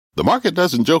The market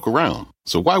doesn't joke around,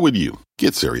 so why would you?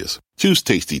 Get serious. Choose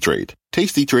Tasty Trade.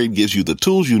 Tasty Trade gives you the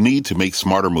tools you need to make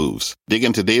smarter moves. Dig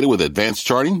into data with advanced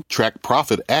charting, track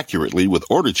profit accurately with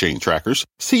order chain trackers,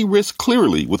 see risk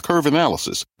clearly with curve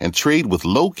analysis, and trade with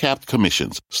low-capped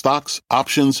commissions, stocks,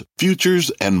 options,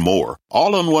 futures, and more.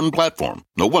 All on one platform.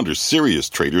 No wonder serious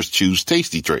traders choose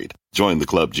Tasty Trade. Join the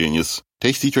club, genius.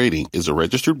 Tasty Trading is a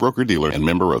registered broker-dealer and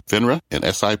member of FINRA and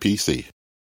SIPC.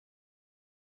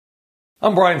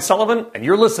 I'm Brian Sullivan, and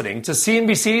you're listening to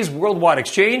CNBC's Worldwide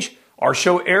Exchange. Our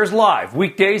show airs live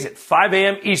weekdays at 5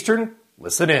 a.m. Eastern.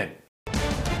 Listen in.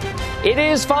 It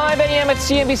is 5 a.m. at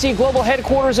CNBC Global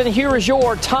Headquarters, and here is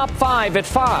your top 5 at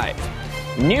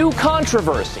 5. New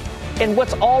controversy in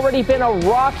what's already been a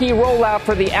rocky rollout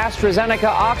for the AstraZeneca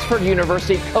Oxford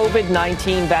University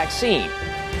COVID-19 vaccine.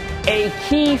 A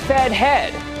key Fed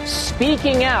head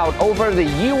speaking out over the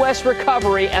U.S.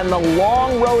 recovery and the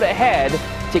long road ahead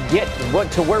to get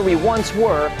to where we once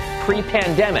were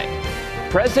pre-pandemic.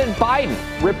 President Biden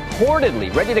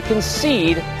reportedly ready to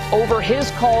concede over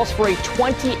his calls for a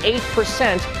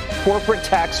 28% corporate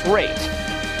tax rate.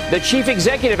 The chief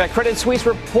executive at Credit Suisse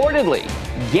reportedly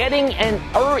getting an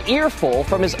earful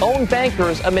from his own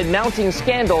bankers amid mounting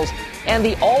scandals, and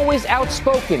the always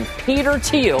outspoken Peter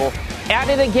Thiel at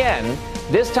it again,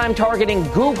 this time targeting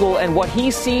Google and what he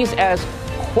sees as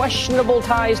questionable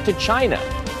ties to China.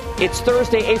 It's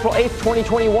Thursday, April 8th,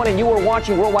 2021, and you are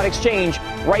watching Worldwide Exchange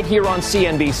right here on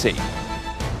CNBC.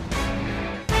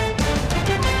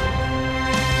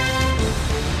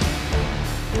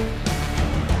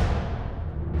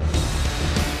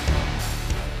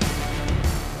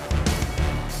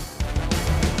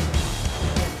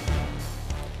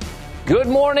 Good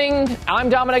morning. I'm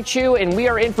Dominic Chu, and we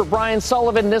are in for Brian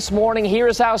Sullivan this morning.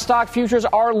 Here's how stock futures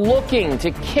are looking to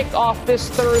kick off this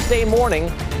Thursday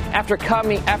morning.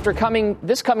 Coming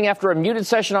after a muted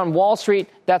session on Wall Street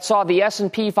that saw the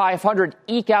S&P 500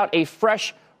 eke out a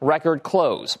fresh record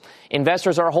close.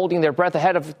 Investors are holding their breath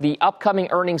ahead of the upcoming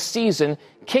earnings season,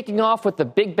 kicking off with the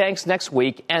big banks next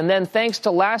week. And then thanks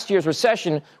to last year's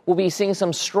recession, we'll be seeing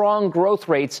some strong growth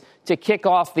rates to kick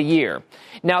off the year.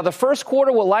 Now, the first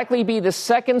quarter will likely be the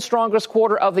second strongest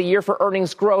quarter of the year for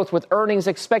earnings growth, with earnings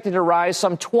expected to rise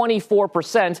some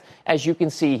 24%, as you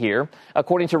can see here.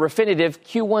 According to Refinitiv,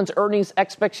 Q1's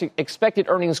expected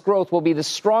earnings growth will be the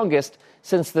strongest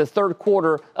since the third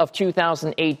quarter of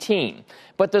 2018.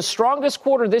 But the strongest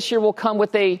quarter this year will come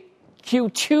with a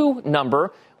Q2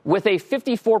 number with a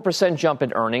 54% jump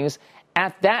in earnings.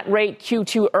 At that rate,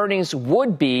 Q2 earnings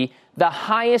would be the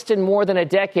highest in more than a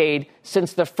decade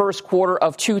since the first quarter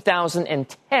of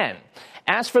 2010.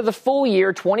 As for the full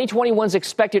year, 2021's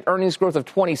expected earnings growth of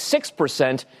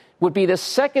 26% would be the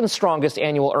second strongest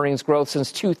annual earnings growth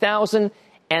since 2000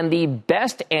 and the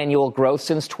best annual growth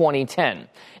since 2010.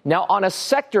 Now, on a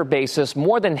sector basis,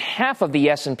 more than half of the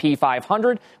S&P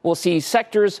 500 will see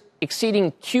sectors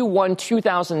exceeding Q1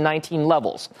 2019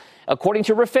 levels. According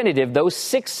to Refinitiv, those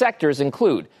 6 sectors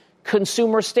include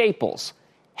consumer staples,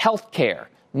 healthcare,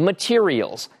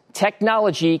 materials,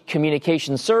 technology,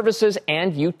 communication services,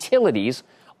 and utilities.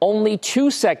 Only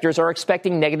 2 sectors are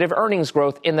expecting negative earnings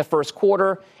growth in the first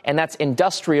quarter, and that's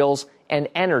industrials and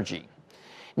energy.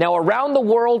 Now, around the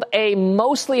world, a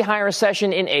mostly higher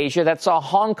session in Asia that saw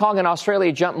Hong Kong and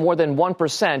Australia jump more than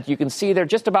 1%. You can see they're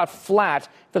just about flat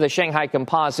for the Shanghai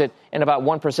Composite and about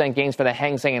 1% gains for the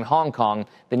Hang Seng in Hong Kong.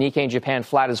 The Nikkei in Japan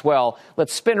flat as well.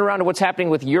 Let's spin around to what's happening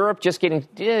with Europe, just getting,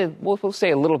 we'll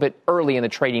say a little bit early in the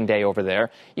trading day over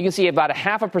there. You can see about a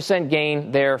 0.5%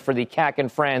 gain there for the CAC in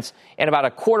France and about a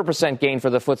 0.25% gain for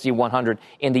the FTSE 100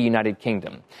 in the United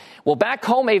Kingdom. Well, back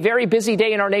home, a very busy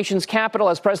day in our nation's capital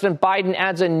as President Biden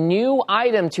adds a new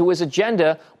item to his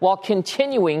agenda while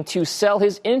continuing to sell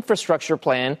his infrastructure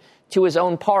plan to his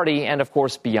own party and, of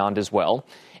course, beyond as well.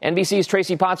 NBC's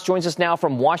Tracy Potts joins us now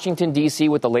from Washington, D.C.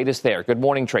 with the latest there. Good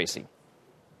morning, Tracy.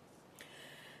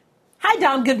 Hi,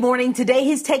 Dom. Good morning. Today,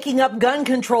 he's taking up gun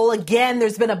control again.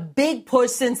 There's been a big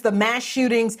push since the mass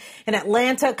shootings in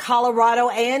Atlanta, Colorado,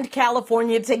 and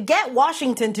California to get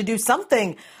Washington to do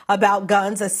something about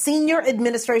guns. A senior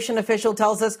administration official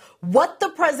tells us what the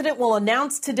president will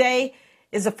announce today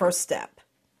is a first step.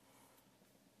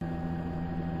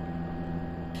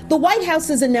 The White House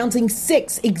is announcing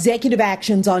 6 executive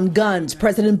actions on guns.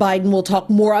 President Biden will talk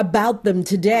more about them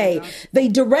today. They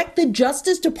direct the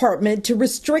Justice Department to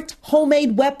restrict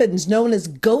homemade weapons known as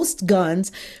ghost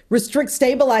guns, restrict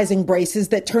stabilizing braces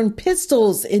that turn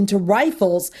pistols into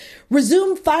rifles,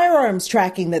 resume firearms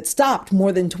tracking that stopped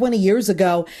more than 20 years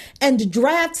ago, and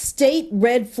draft state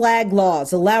red flag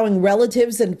laws allowing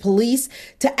relatives and police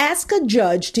to ask a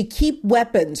judge to keep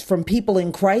weapons from people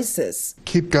in crisis.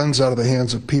 Keep guns out of the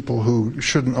hands of people who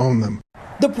shouldn't own them.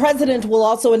 The president will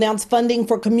also announce funding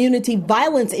for community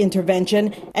violence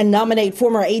intervention and nominate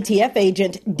former ATF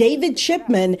agent David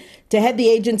Shipman to head the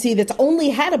agency that's only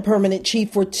had a permanent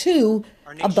chief for 2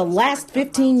 of the last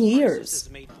 15 years.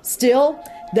 Still,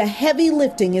 the heavy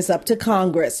lifting is up to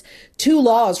Congress. 2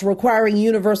 laws requiring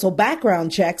universal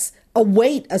background checks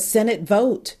await a Senate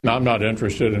vote. I'm not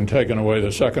interested in taking away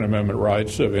the Second Amendment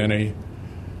rights of any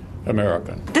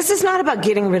American. This is not about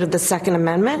getting rid of the Second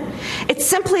Amendment. It's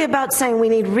simply about saying we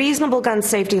need reasonable gun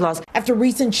safety laws. After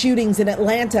recent shootings in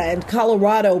Atlanta and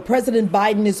Colorado, President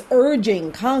Biden is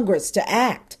urging Congress to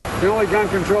act. The only gun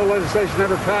control legislation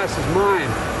ever passed is mine.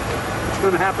 It's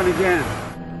going to happen again.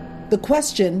 The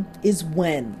question is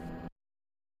when.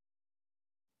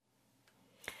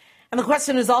 And the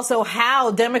question is also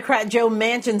how. Democrat Joe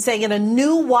Manchin saying in a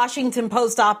new Washington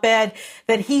Post op-ed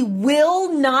that he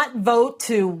will not vote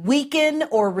to weaken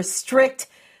or restrict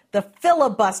the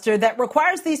filibuster that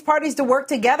requires these parties to work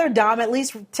together, Dom. At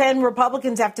least 10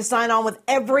 Republicans have to sign on with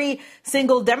every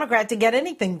single Democrat to get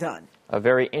anything done. A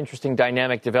very interesting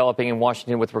dynamic developing in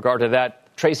Washington with regard to that.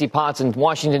 Tracy Potts in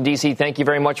Washington, D.C., thank you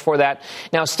very much for that.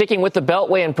 Now, sticking with the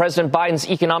Beltway and President Biden's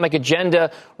economic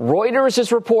agenda, Reuters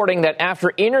is reporting that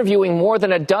after interviewing more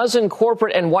than a dozen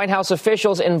corporate and White House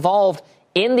officials involved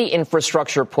in the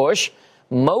infrastructure push,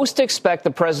 most expect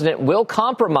the president will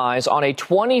compromise on a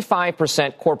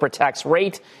 25% corporate tax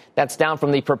rate. That's down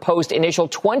from the proposed initial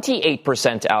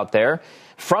 28% out there.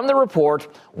 From the report,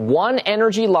 one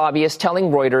energy lobbyist telling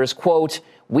Reuters, quote,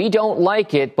 "We don't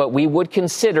like it, but we would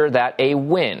consider that a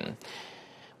win."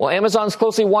 Well, Amazon's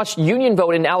closely watched union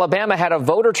vote in Alabama had a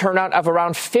voter turnout of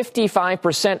around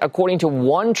 55%, according to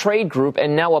one trade group,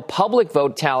 and now a public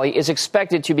vote tally is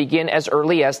expected to begin as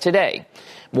early as today.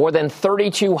 More than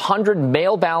 3,200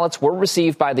 mail ballots were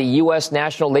received by the U.S.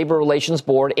 National Labor Relations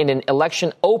Board in an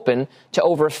election open to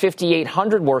over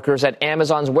 5,800 workers at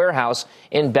Amazon's warehouse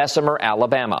in Bessemer,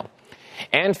 Alabama.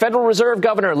 And Federal Reserve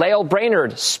Governor Lael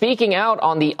Brainerd speaking out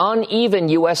on the uneven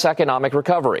U.S. economic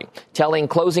recovery, telling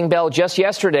Closing Bell just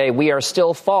yesterday we are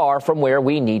still far from where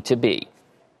we need to be.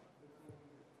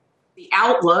 The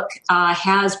outlook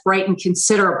has brightened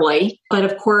considerably, but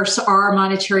of course our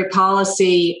monetary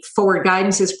policy forward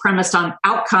guidance is premised on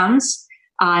outcomes,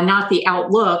 not the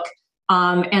outlook.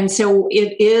 And so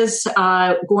it is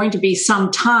going to be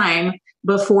some time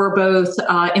before both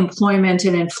employment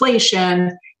and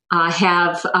inflation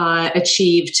have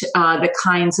achieved the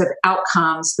kinds of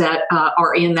outcomes that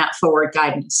are in that forward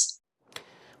guidance.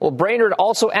 Well, Brainerd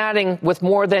also adding with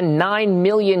more than 9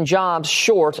 million jobs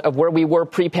short of where we were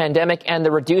pre-pandemic and the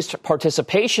reduced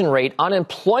participation rate,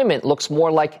 unemployment looks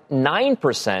more like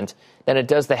 9% than it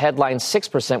does the headline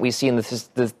 6% we see in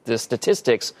the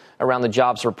statistics around the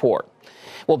jobs report.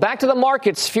 Well, back to the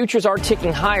markets. Futures are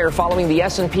ticking higher following the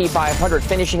S&P 500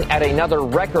 finishing at another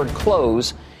record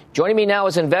close. Joining me now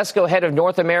is Invesco Head of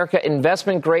North America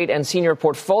Investment Grade and Senior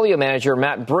Portfolio Manager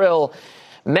Matt Brill.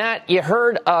 Matt, you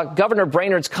heard Governor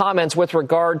Brainerd's comments with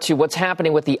regard to what's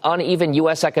happening with the uneven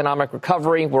U.S. economic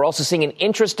recovery. We're also seeing an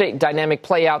interest rate dynamic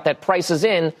play out that prices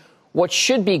in what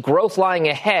should be growth lying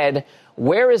ahead.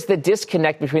 Where is the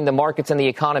disconnect between the markets and the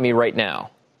economy right now?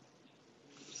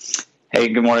 Hey,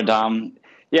 good morning, Dom.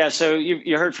 Yeah, so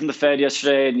you heard from the Fed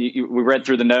yesterday, and we read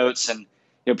through the notes, and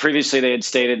previously they had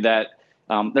stated that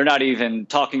they're not even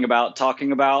talking about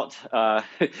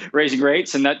raising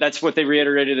rates. And that's what they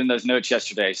reiterated in those notes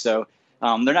yesterday. So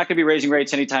they're not going to be raising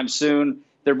rates anytime soon.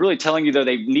 They're really telling you, though,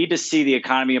 they need to see the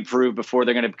economy improve before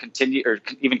they're going to continue or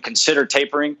even consider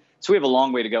tapering. So we have a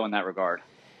long way to go in that regard.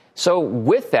 So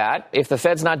with that, if the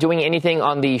Fed's not doing anything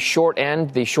on the short end,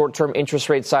 the short-term interest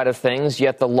rate side of things,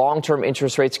 yet the long-term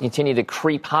interest rates continue to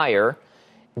creep higher,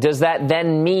 does that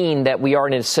then mean that we are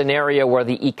in a scenario where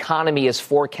the economy is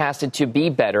forecasted to be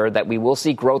better, that we will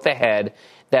see growth ahead,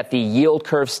 that the yield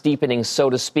curve steepening, so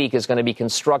to speak, is going to be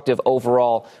constructive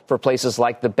overall for places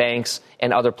like the banks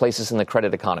and other places in the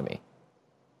credit economy?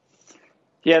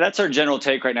 Yeah, that's our general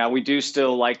take right now. We do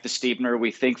still like the steepener.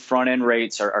 We think front-end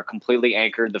rates are completely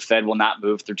anchored. The Fed will not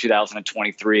move through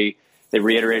 2023. They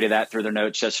reiterated that through their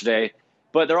notes yesterday.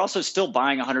 but they're also still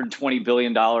buying $120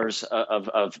 billion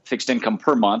of fixed income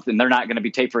per month, and they're not going to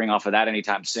be tapering off of that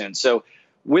anytime soon. So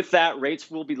with that, rates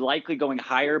will be likely going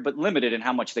higher, but limited in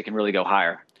how much they can really go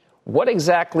higher. What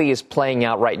exactly is playing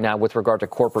out right now with regard to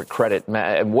corporate credit?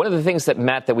 One of the things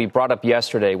that we brought up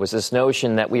yesterday was this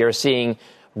notion that we are seeing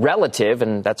relative,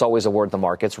 and that's always a word in the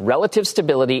markets, relative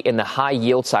stability in the high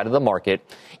yield side of the market,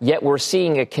 yet we're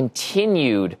seeing a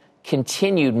continued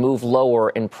move lower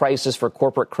in prices for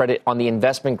corporate credit on the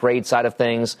investment grade side of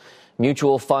things.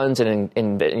 Mutual funds and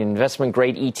investment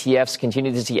grade ETFs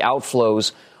continue to see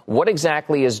outflows. What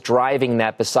exactly is driving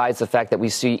that besides the fact that we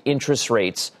see interest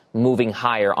rates moving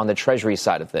higher on the Treasury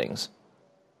side of things?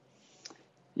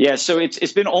 Yeah, so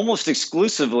it's been almost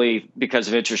exclusively because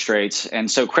of interest rates. And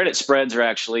so credit spreads are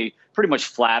actually pretty much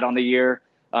flat on the year.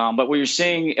 But what you're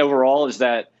seeing overall is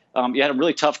that you had a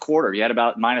really tough quarter. You had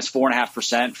about minus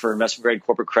 4.5% for investment grade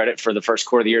corporate credit for the first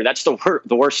quarter of the year. That's the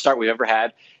worst start we've ever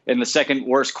had, and the second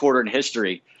worst quarter in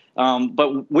history.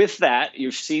 But with that,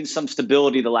 you've seen some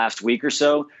stability the last week or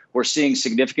so. We're seeing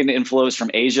significant inflows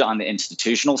from Asia on the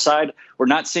institutional side. We're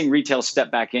not seeing retail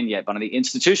step back in yet, but on the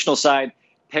institutional side,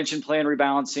 pension plan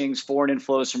rebalancings, foreign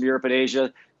inflows from Europe and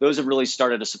Asia, those have really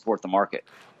started to support the market.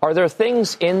 Are there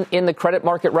things in the credit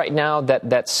market right now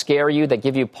that scare you, that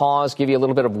give you pause, give you a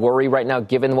little bit of worry right now,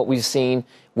 given what we've seen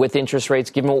with interest rates,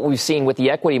 given what we've seen with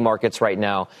the equity markets right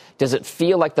now? Does it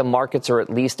feel like the markets are at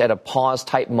least at a pause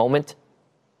type moment?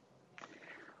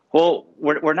 Well,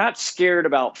 we're not scared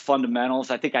about fundamentals.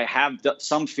 I think I have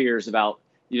some fears about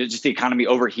just the economy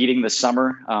overheating this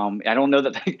summer. I don't know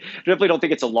that I definitely don't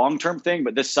think it's a long-term thing,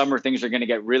 but this summer things are going to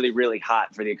get really, really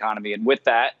hot for the economy. And with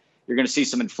that, you're going to see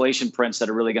some inflation prints that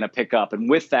are really going to pick up. And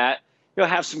with that, you'll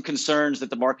have some concerns that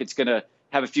the market's going to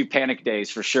have a few panic days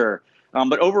for sure.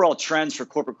 But overall trends for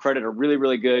corporate credit are really,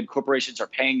 really good. Corporations are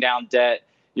paying down debt.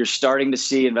 You're starting to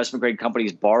see investment grade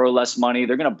companies borrow less money.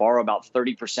 They're going to borrow about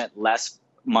 30% less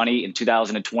money in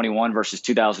 2021 versus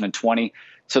 2020.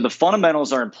 So the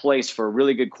fundamentals are in place for a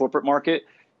really good corporate market,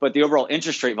 but the overall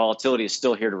interest rate volatility is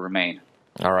still here to remain.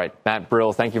 All right, Matt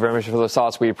Brill, thank you very much for those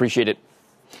thoughts. We appreciate it.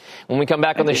 When we come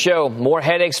back on the show, more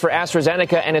headaches for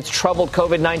AstraZeneca and its troubled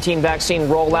COVID-19 vaccine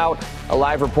rollout. A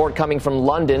live report coming from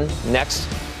London next.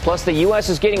 Plus, the U.S.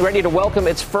 is getting ready to welcome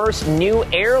its first new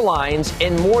airlines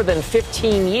in more than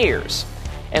 15 years.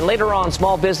 And later on,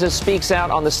 small business speaks out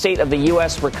on the state of the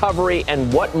U.S. recovery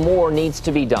and what more needs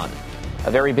to be done.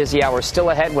 A very busy hour still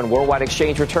ahead when Worldwide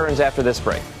Exchange returns after this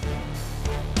break.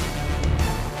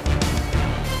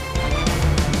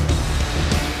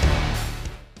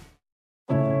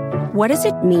 What does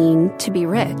it mean to be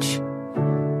rich?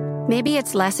 Maybe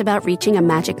it's less about reaching a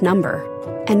magic number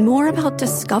and more about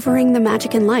discovering the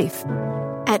magic in life.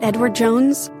 At Edward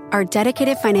Jones, our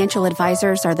dedicated financial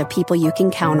advisors are the people you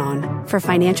can count on for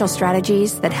financial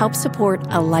strategies that help support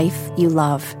a life you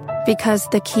love. Because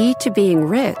the key to being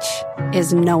rich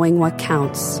is knowing what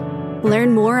counts.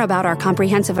 Learn more about our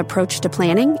comprehensive approach to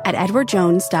planning at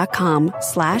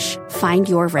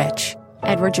edwardjones.com/findyourrich.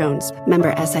 Edward Jones,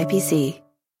 member SIPC.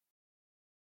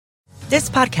 This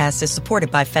podcast is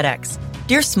supported by FedEx.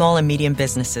 Dear small and medium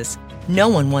businesses, no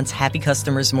one wants happy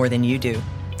customers more than you do.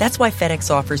 That's why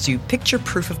FedEx offers you picture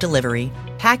proof of delivery,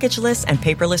 packageless and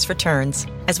paperless returns,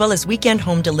 as well as weekend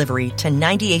home delivery to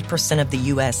 98% of the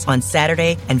U.S. on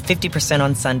Saturday and 50%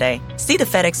 on Sunday. See the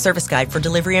FedEx service guide for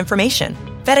delivery information.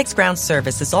 FedEx Ground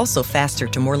service is also faster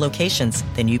to more locations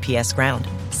than UPS Ground.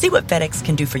 See what FedEx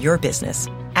can do for your business.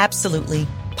 Absolutely,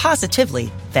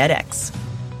 positively FedEx.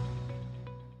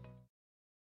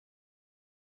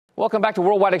 Welcome back to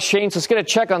Worldwide Exchange. Let's get a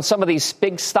check on some of these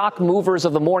big stock movers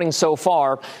of the morning so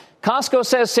far. Costco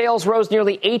says sales rose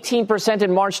nearly 18%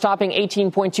 in March, topping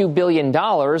 $18.2 billion.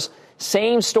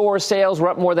 Same-store sales were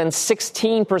up more than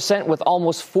 16%, with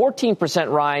almost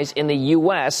 14% rise in the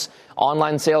U.S.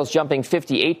 Online sales jumping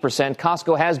 58%.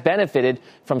 Costco has benefited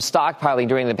from stockpiling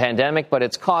during the pandemic, but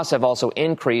its costs have also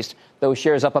increased, those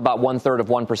shares up about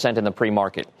 1/3% in the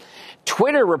pre-market.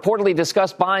 Twitter reportedly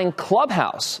discussed buying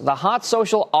Clubhouse, the hot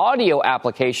social audio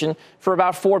application, for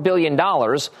about $4 billion.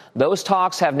 Those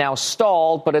talks have now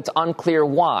stalled, but it's unclear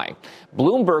why.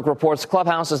 Bloomberg reports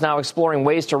Clubhouse is now exploring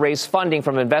ways to raise funding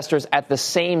from investors at the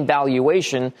same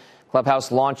valuation.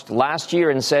 Clubhouse launched last year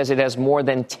and says it has more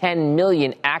than 10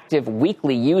 million active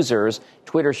weekly users.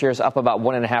 Twitter shares up about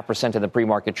 1.5% in the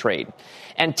pre-market trade.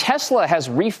 And Tesla has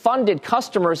refunded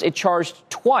customers it charged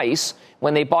twice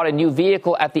when they bought a new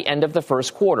vehicle at the end of the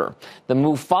first quarter. The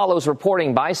move follows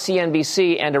reporting by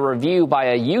CNBC and a review by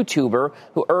a YouTuber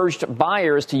who urged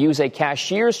buyers to use a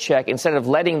cashier's check instead of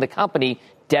letting the company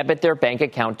debit their bank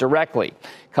account directly.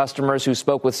 Customers who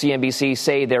spoke with CNBC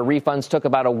say their refunds took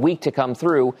about a week to come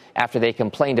through after they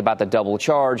complained about the double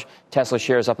charge. Tesla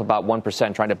shares up about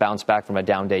 1%, trying to bounce back from a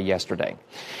down day yesterday.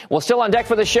 Well, still on deck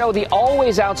for the show, the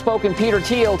always outspoken Peter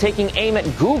Thiel taking aim at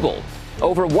Google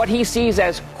over what he sees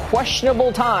as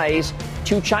questionable ties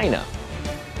to China.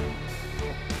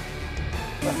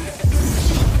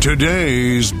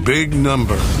 Today's big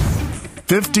number,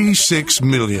 56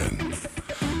 million.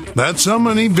 That's how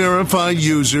many verified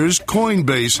users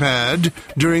Coinbase had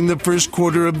during the first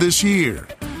quarter of this year.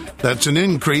 That's an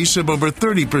increase of over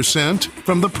 30%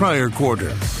 from the prior quarter.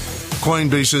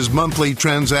 Coinbase's monthly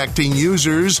transacting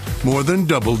users more than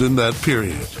doubled in that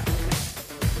period.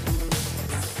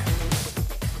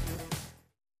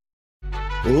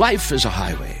 Life is a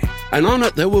highway, and on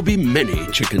it there will be many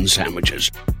chicken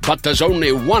sandwiches. But there's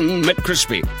only one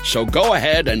McCrispy. So go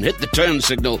ahead and hit the turn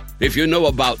signal if you know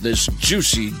about this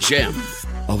juicy gem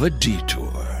of a detour.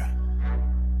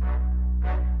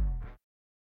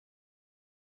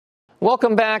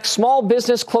 Welcome back. Small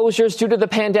business closures due to the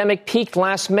pandemic peaked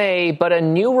last May, but a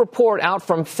new report out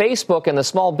from Facebook and the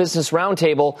Small Business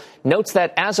Roundtable notes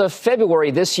that as of February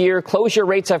this year, closure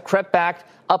rates have crept back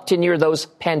up to near those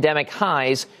pandemic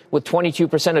highs, with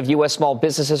 22% of U.S. small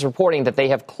businesses reporting that they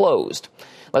have closed.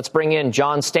 Let's bring in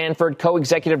John Stanford,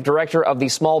 co-executive director of the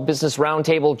Small Business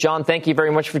Roundtable. John, thank you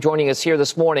very much for joining us here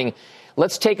this morning.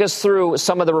 Let's take us through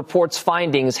some of the report's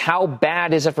findings. How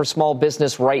bad is it for small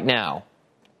business right now?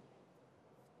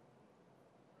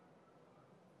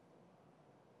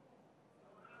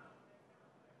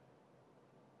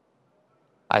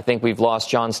 I think we've lost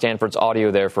John Stanford's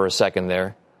audio there for a second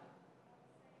there.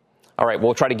 All right,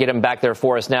 we'll try to get him back there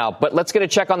for us now. But let's get a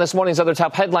check on this morning's other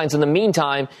top headlines. In the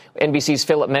meantime, NBC's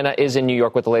Philip Mena is in New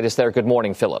York with the latest there. Good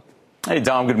morning, Philip. Hey,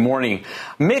 Dom, good morning.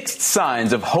 Mixed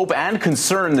signs of hope and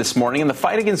concern this morning in the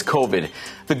fight against COVID.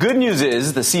 The good news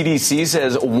is the CDC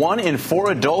says 1 in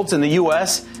 4 adults in the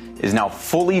U.S. is now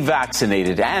fully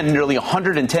vaccinated, and nearly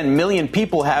 110 million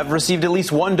people have received at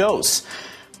least one dose.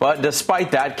 But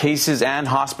despite that, cases and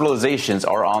hospitalizations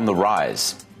are on the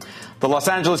rise. The Los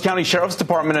Angeles County Sheriff's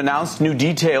Department announced new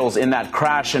details in that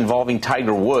crash involving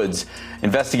Tiger Woods.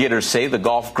 Investigators say the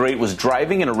golf great was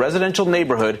driving in a residential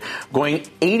neighborhood going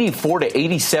 84 to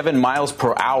 87 miles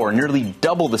per hour, nearly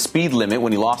double the speed limit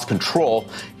when he lost control.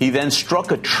 He then struck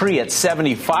a tree at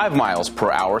 75 miles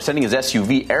per hour, sending his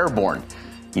SUV airborne.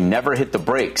 He never hit the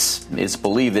brakes. It's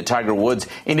believed that Tiger Woods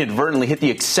inadvertently hit the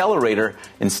accelerator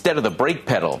instead of the brake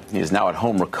pedal. He is now at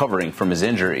home recovering from his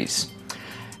injuries.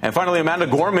 And finally, Amanda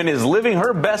Gorman is living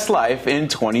her best life in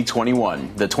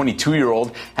 2021. The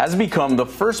 22-year-old has become the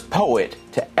first poet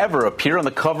to ever appear on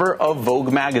the cover of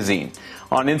Vogue magazine.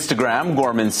 On Instagram,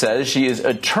 Gorman says she is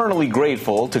eternally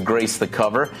grateful to grace the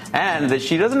cover and that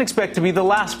she doesn't expect to be the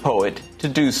last poet to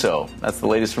do so. That's the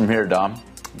latest from here, Dom.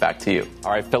 Back to you.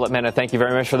 All right, Philip Mena, thank you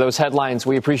very much for those headlines.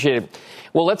 We appreciate it.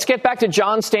 Well, let's get back to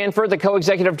John Stanford, the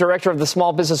co-executive director of the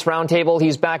Small Business Roundtable.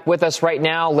 He's back with us right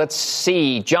now. Let's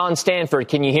see. John Stanford,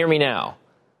 can you hear me now?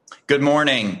 Good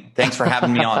morning. Thanks for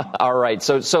having me on. All right.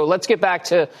 So let's get back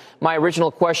to my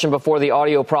original question before the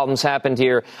audio problems happened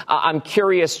here. I'm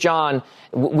curious, John,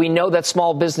 we know that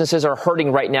small businesses are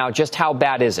hurting right now. Just how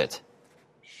bad is it?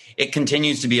 It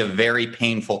continues to be a very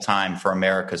painful time for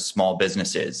America's small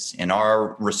businesses. In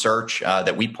our research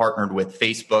that we partnered with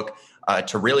Facebook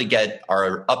to really get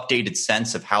our updated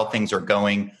sense of how things are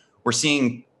going, we're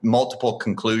seeing multiple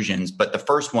conclusions. But the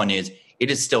first one is it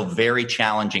is still very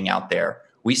challenging out there.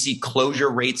 We see closure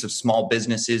rates of small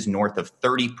businesses north of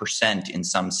 30% in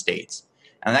some states.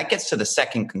 And that gets to the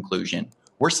second conclusion.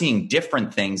 We're seeing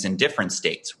different things in different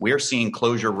states. We're seeing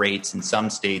closure rates in some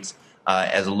states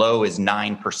as low as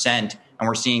 9%, and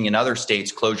we're seeing in other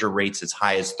states closure rates as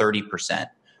high as 30%.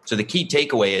 So the key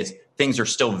takeaway is things are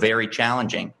still very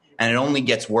challenging, and it only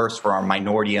gets worse for our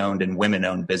minority-owned and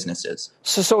women-owned businesses.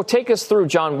 So take us through,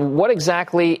 John, what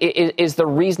exactly is the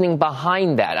reasoning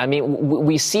behind that? I mean,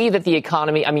 we see that the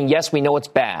economy, yes, we know it's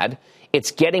bad.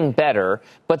 It's getting better,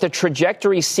 but the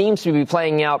trajectory seems to be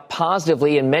playing out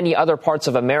positively in many other parts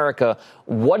of America.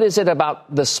 What is it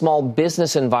about the small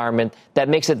business environment that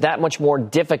makes it that much more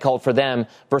difficult for them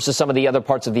versus some of the other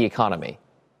parts of the economy?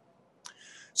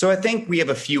 So I think we have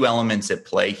a few elements at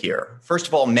play here. First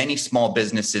of all, many small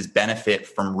businesses benefit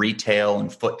from retail and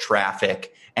foot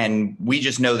traffic, and we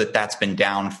just know that that's been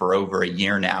down for over a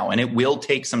year now, and it will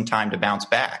take some time to bounce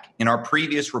back. In our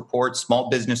previous report, small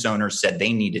business owners said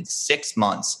they needed 6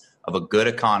 months of a good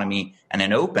economy and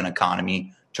an open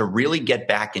economy to really get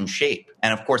back in shape.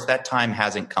 And of course, that time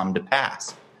hasn't come to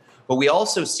pass. But we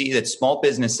also see that small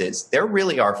businesses, they're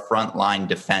really our frontline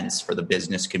defense for the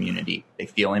business community. They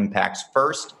feel impacts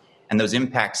first, and those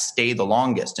impacts stay the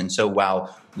longest. And so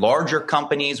while larger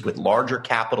companies with larger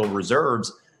capital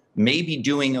reserves may be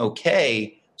doing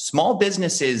okay, small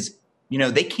businesses,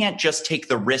 they can't just take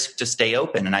the risk to stay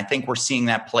open. And I think we're seeing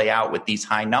that play out with these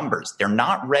high numbers. They're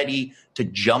not ready to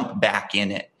jump back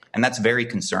in it. And that's very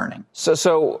concerning.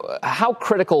 So how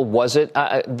critical was it?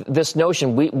 This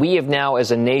notion, we have now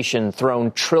as a nation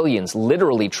thrown trillions,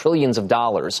 literally trillions of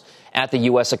dollars at the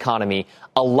U.S. economy.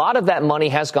 A lot of that money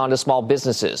has gone to small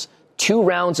businesses. 2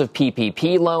 rounds of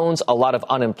PPP loans, a lot of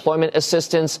unemployment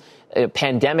assistance,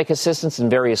 pandemic assistance in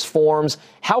various forms.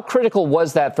 How critical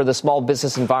was that for the small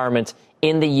business environment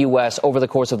in the U.S. over the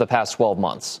course of the past 12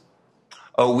 months?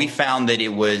 Oh, we found that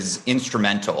it was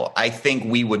instrumental. I think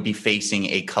we would be facing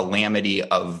a calamity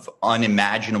of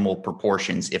unimaginable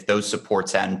proportions if those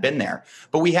supports hadn't been there.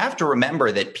 But we have to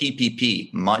remember that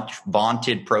PPP, much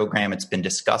vaunted program, it's been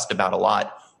discussed about a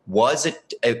lot,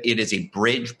 it is a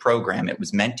bridge program. It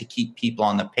was meant to keep people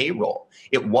on the payroll.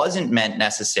 It wasn't meant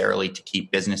necessarily to keep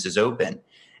businesses open.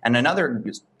 And another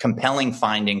compelling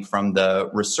finding from the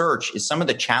research is some of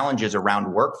the challenges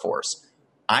around workforce.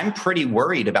 I'm pretty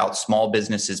worried about small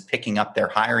businesses picking up their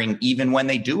hiring even when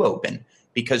they do open,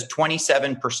 because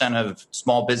 27% of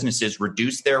small businesses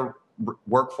reduce their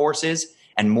workforces,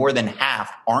 and more than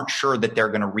half aren't sure that they're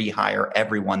going to rehire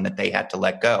everyone that they had to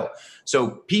let go.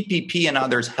 So PPP and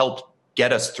others helped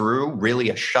get us through really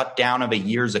a shutdown of a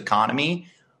year's economy,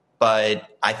 but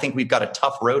I think we've got a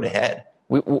tough road ahead.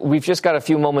 We've just got a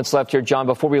few moments left here, John.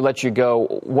 Before we let you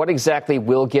go, what exactly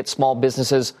will get small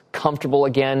businesses comfortable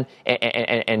again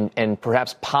and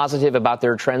perhaps positive about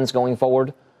their trends going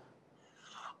forward?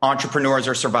 Entrepreneurs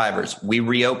are survivors. We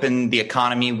reopen the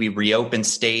economy. We reopen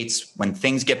states. When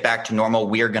things get back to normal,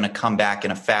 we are going to come back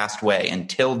in a fast way.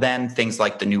 Until then, things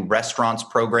like the new restaurants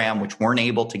program, which weren't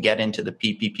able to get into the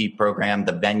PPP program,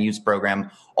 the venues program,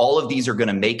 all of these are going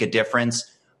to make a difference.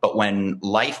 But when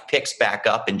life picks back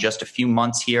up in just a few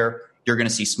months here, you're going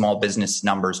to see small business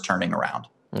numbers turning around.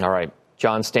 All right.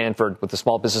 John Stanford with the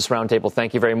Small Business Roundtable.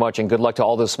 Thank you very much, and good luck to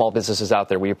all those small businesses out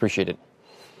there. We appreciate it.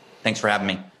 Thanks for having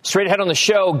me. Straight ahead on the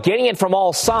show, getting it from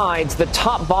all sides, the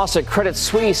top boss at Credit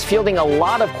Suisse fielding a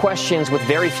lot of questions with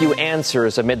very few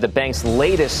answers amid the bank's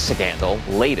latest scandal,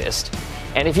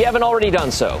 And if you haven't already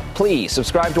done so, please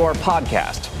subscribe to our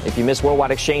podcast. If you miss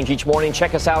Worldwide Exchange each morning,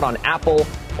 check us out on Apple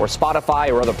or Spotify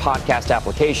or other podcast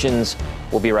applications.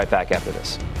 We'll be right back after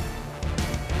this.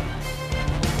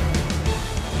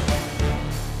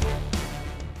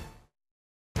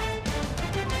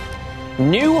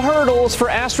 New hurdles for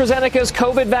AstraZeneca's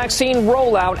COVID vaccine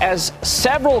rollout as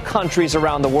several countries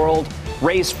around the world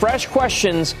raise fresh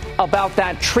questions about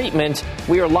that treatment.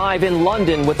 We are live in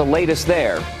London with the latest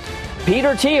there.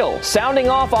 Peter Thiel sounding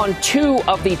off on 2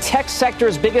 of the tech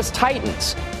sector's biggest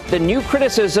titans. The new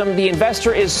criticism the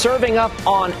investor is serving up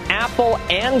on Apple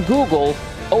and Google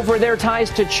over their ties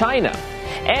to China.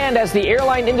 And as the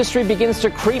airline industry begins to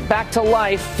creep back to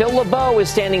life, Phil LeBeau is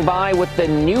standing by with the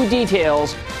new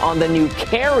details on the new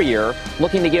carrier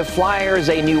looking to give flyers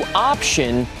a new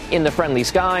option in the friendly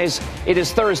skies. It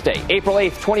is Thursday, April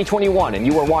 8th, 2021, and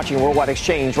you are watching Worldwide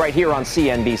Exchange right here on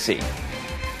CNBC.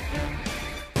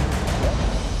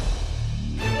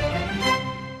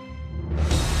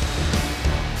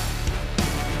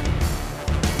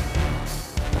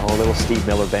 Little Steve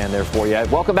Miller Band there for you.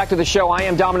 Welcome back to the show. I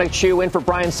am Dominic Chu in for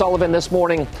Brian Sullivan this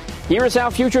morning. Here's how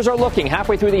futures are looking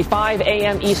halfway through the 5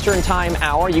 a.m. Eastern time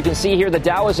hour. You can see here the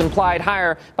Dow is implied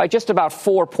higher by just about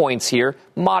 4 points here.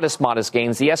 Modest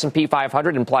gains. The S&P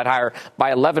 500 implied higher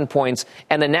by 11 points.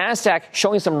 And the NASDAQ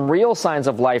showing some real signs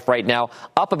of life right now,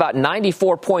 up about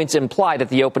 94 points implied at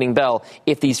the opening bell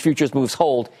if these futures moves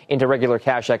hold into regular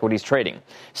cash equities trading.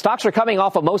 Stocks are coming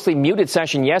off a mostly muted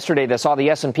session yesterday that saw the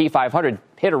S&P 500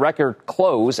 hit a record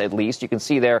close, at least. You can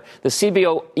see there the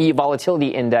CBOE Volatility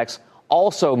Index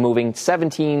also moving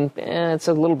 17. It's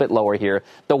a little bit lower here.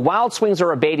 The wild swings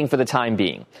are abating for the time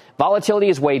being. Volatility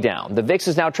is way down. The VIX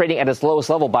is now trading at its lowest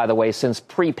level, by the way, since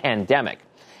pre-pandemic.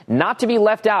 Not to be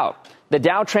left out, the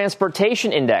Dow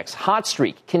Transportation Index hot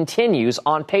streak continues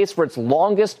on pace for its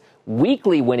longest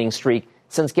weekly winning streak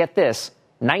since, get this,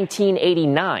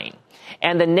 1989.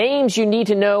 And the names you need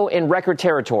to know in record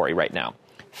territory right now: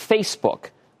 Facebook,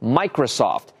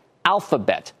 Microsoft,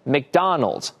 Alphabet,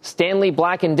 McDonald's, Stanley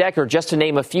Black & Decker, just to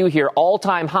name a few here,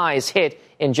 all-time highs hit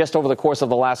in just over the course of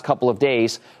the last couple of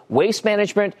days. Waste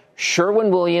Management,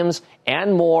 Sherwin-Williams,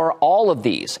 and more, all of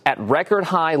these at record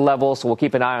high levels, so we'll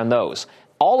keep an eye on those.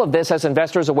 All of this as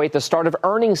investors await the start of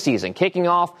earnings season, kicking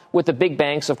off with the big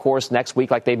banks, of course, next week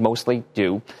like they mostly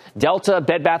do. Delta,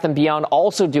 Bed Bath & Beyond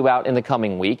also due out in the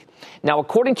coming week. Now,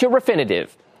 according to Refinitiv,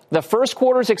 the first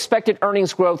quarter's expected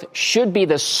earnings growth should be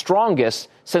the strongest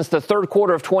since the third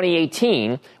quarter of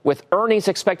 2018, with earnings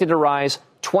expected to rise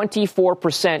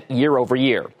 24% year over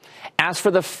year. As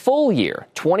for the full year,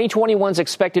 2021's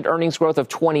expected earnings growth of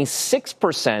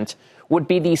 26% would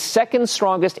be the second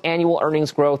strongest annual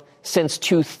earnings growth since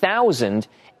 2000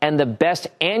 and the best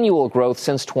annual growth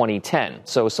since 2010.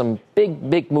 So some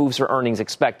big moves for earnings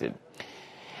expected.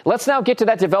 Let's now get to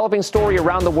that developing story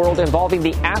around the world involving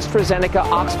the AstraZeneca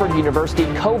Oxford University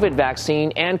COVID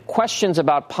vaccine and questions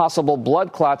about possible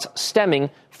blood clots stemming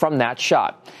from that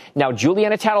shot. Now,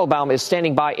 Juliana Tatelbaum is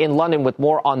standing by in London with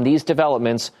more on these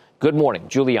developments. Good morning,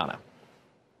 Juliana.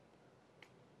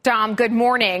 Dom, good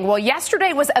morning. Well,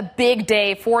 yesterday was a big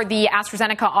day for the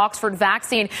AstraZeneca Oxford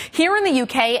vaccine here in the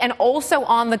UK and also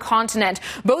on the continent.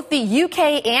 Both the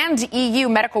UK and EU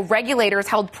medical regulators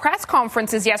held press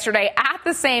conferences yesterday at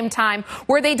the same time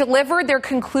where they delivered their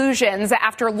conclusions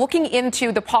after looking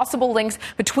into the possible links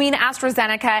between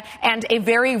AstraZeneca and a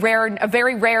very rare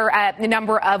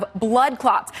number of blood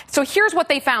clots. So here's what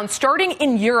they found. Starting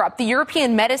in Europe, the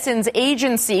European Medicines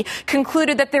Agency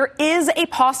concluded that there is a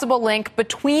possible link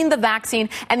between the vaccine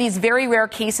and these very rare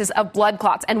cases of blood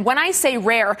clots. And when I say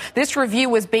rare, this review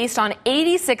was based on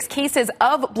 86 cases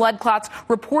of blood clots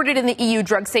reported in the EU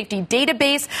drug safety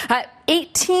database.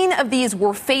 18 of these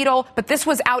were fatal, but this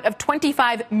was out of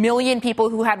 25 million people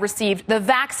who had received the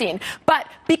vaccine. But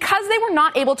because they were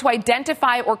not able to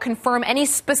identify or confirm any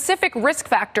specific risk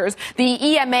factors, the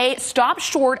EMA stopped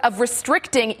short of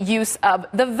restricting use of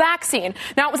the vaccine.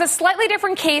 Now, it was a slightly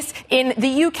different case in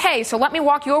the UK, so let me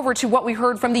walk you over to what we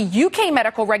heard from the UK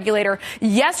medical regulator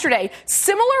yesterday.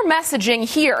 Similar messaging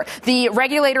here. The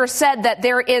regulator said that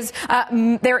there is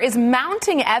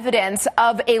mounting evidence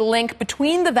of a link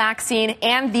between the vaccine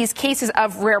and these cases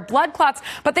of rare blood clots,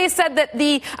 but they said that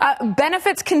the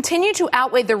benefits continue to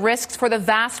outweigh the risks for the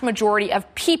vast majority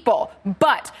of people.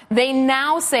 But they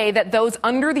now say that those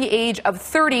under the age of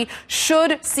 30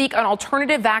 should seek an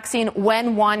alternative vaccine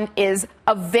when one is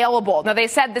available. Now, they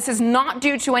said this is not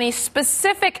due to any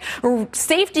specific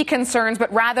safety concerns,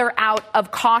 but rather out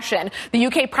of caution. The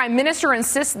UK Prime Minister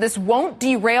insists this won't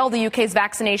derail the UK's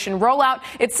vaccination rollout.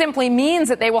 It simply means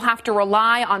that they will have to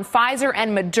rely on Pfizer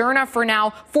and Moderna for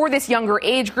now for this younger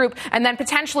age group, and then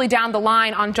potentially down the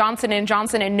line on Johnson &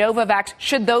 Johnson and Novavax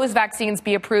should those vaccines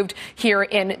be approved here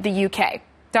in the UK.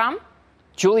 Dom?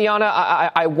 Juliana,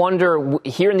 I wonder,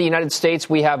 here in the United States,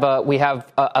 we have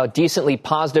a decently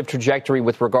positive trajectory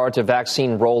with regard to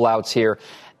vaccine rollouts here.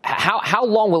 How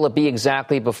long will it be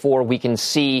exactly before we can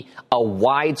see a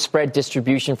widespread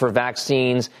distribution for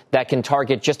vaccines that can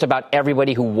target just about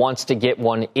everybody who wants to get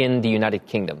one in the United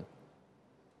Kingdom?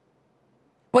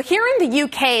 Well, here in the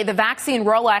UK, the vaccine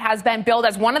rollout has been billed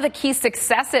as one of the key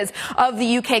successes of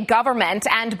the UK government.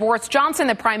 And Boris Johnson,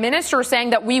 the Prime Minister,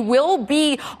 saying that we will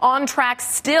be on track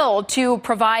still to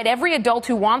provide every adult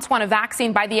who wants one a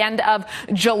vaccine by the end of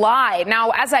July. Now,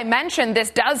 as I mentioned,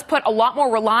 this does put a lot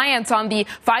more reliance on the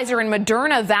Pfizer and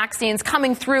Moderna vaccines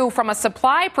coming through from a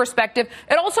supply perspective.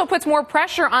 It also puts more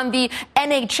pressure on the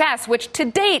NHS, which to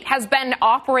date has been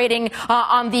operating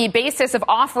on the basis of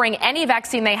offering any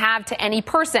vaccine they have to any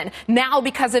person. Now,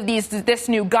 because of this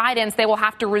new guidance, they will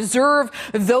have to reserve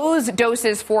those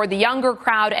doses for the younger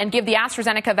crowd and give the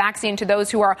AstraZeneca vaccine to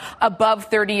those who are above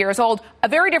 30 years old. A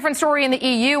very different story in the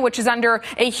EU, which is under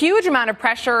a huge amount of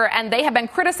pressure, and they have been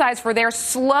criticized for their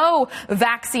slow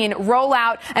vaccine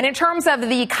rollout. And in terms of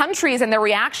the countries and their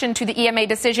reaction to the EMA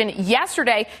decision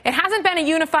yesterday, it hasn't been a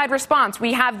unified response.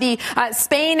 We have the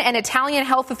Spain and Italian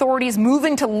health authorities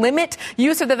moving to limit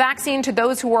use of the vaccine to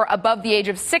those who are above the age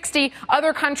of 60.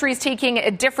 Other countries taking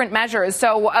different measures.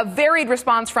 So a varied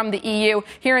response from the EU.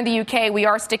 Here in the UK, we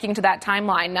are sticking to that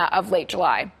timeline of late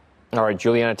July. All right,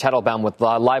 Juliana Tatelbaum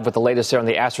live with the latest there on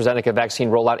the AstraZeneca vaccine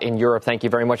rollout in Europe. Thank you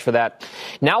very much for that.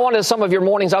 Now on to some of your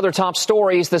morning's other top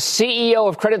stories. The CEO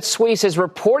of Credit Suisse is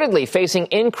reportedly facing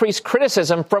increased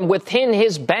criticism from within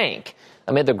his bank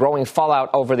amid the growing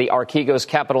fallout over the Archegos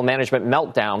capital management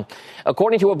meltdown.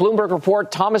 According to a Bloomberg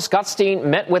report, Thomas Gottstein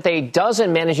met with a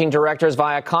dozen managing directors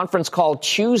via conference call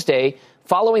Tuesday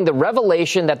following the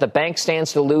revelation that the bank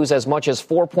stands to lose as much as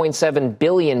 $4.7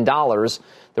 billion. The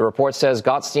report says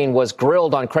Gottstein was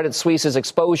grilled on Credit Suisse's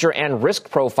exposure and risk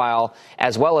profile,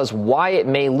 as well as why it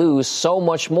may lose so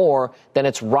much more than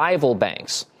its rival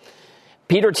banks.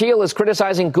 Peter Thiel is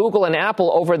criticizing Google and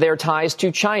Apple over their ties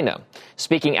to China.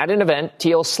 Speaking at an event,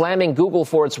 Thiel slamming Google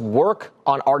for its work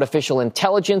on artificial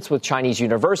intelligence with Chinese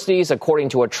universities, according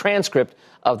to a transcript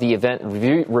of the event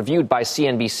reviewed by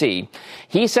CNBC.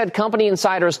 He said company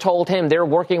insiders told him they're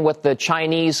working with the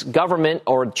Chinese government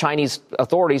or Chinese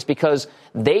authorities because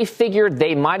they figured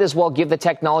they might as well give the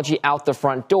technology out the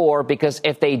front door, because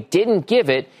if they didn't give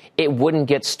it, it wouldn't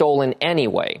get stolen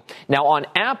anyway. Now, on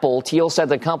Apple, Thiel said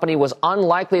the company was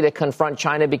unlikely to confront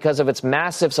China because of its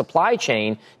massive supply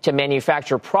chain to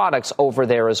manufacture products over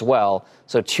there as well.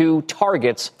 So 2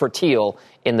 targets for Thiel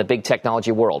in the big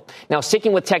technology world. Now,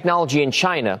 sticking with technology in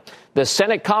China, the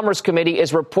Senate Commerce Committee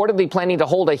is reportedly planning to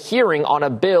hold a hearing on a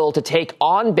bill to take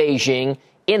on Beijing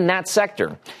in that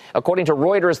sector. According to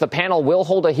Reuters, the panel will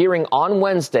hold a hearing on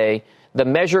Wednesday, the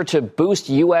measure to boost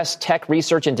U.S. tech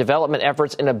research and development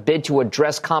efforts in a bid to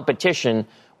address competition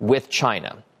with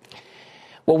China.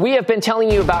 Well, we have been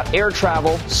telling you about air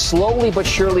travel slowly but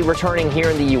surely returning here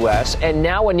in the U.S., and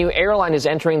now a new airline is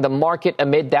entering the market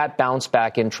amid that bounce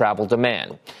back in travel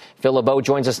demand. Phil LeBeau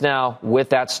joins us now with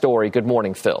that story. Good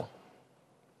morning, Phil.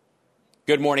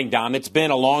 Good morning, Dom. It's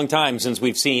been a long time since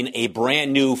we've seen a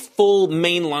brand new full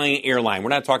mainline airline. We're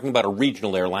not talking about a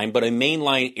regional airline, but a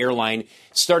mainline airline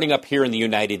starting up here in the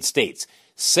United States.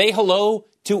 Say hello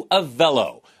to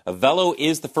Avelo. Avelo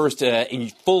is the first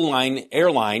full-line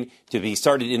airline to be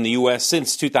started in the U.S.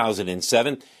 since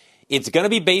 2007. It's going to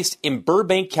be based in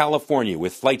Burbank, California,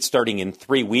 with flights starting in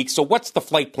 3 weeks. So what's the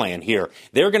flight plan here?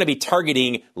 They're going to be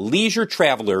targeting leisure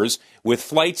travelers with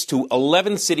flights to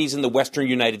 11 cities in the western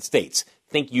United States.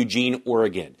 Think Eugene,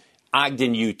 Oregon,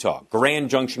 Ogden, Utah, Grand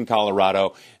Junction,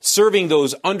 Colorado, serving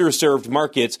those underserved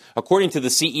markets. According to the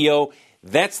CEO,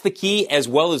 that's the key, as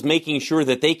well as making sure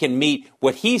that they can meet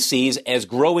what he sees as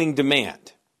growing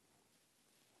demand.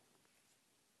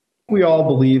 We all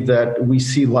believe that we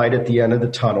see light at the end of the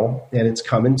tunnel, and it's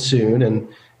coming soon.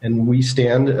 And we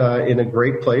stand in a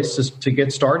great place to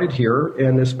get started here,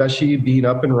 and especially being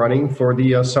up and running for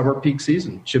the summer peak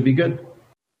season. Should be good.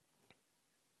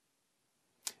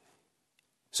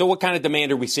 So what kind of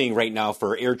demand are we seeing right now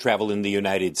for air travel in the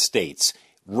United States?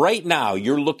 Right now,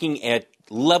 you're looking at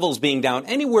levels being down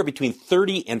anywhere between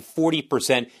 30 and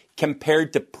 40%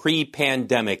 compared to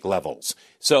pre-pandemic levels.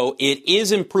 So it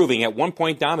is improving. At one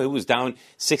point, Dom, it was down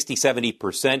 60,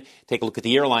 70%. Take a look at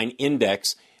the airline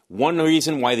index. One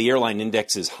reason why the airline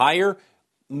index is higher,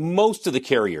 most of the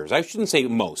carriers, I shouldn't say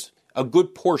most, a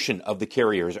good portion of the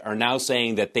carriers are now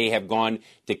saying that they have gone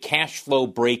to cash flow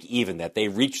break even, that they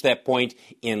reached that point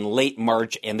in late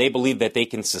March, and they believe that they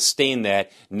can sustain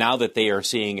that now that they are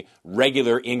seeing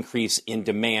regular increase in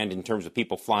demand in terms of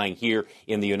people flying here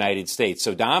in the United States.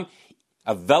 So, Dom,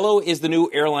 Avelo is the new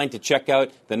airline to check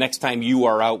out the next time you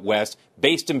are out west,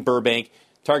 based in Burbank,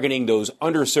 targeting those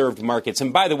underserved markets.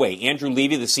 And by the way, Andrew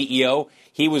Levy, the CEO,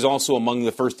 he was also among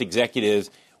the first executives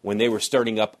when they were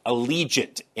starting up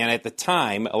Allegiant. And at the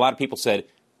time, a lot of people said,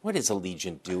 what is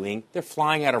Allegiant doing? They're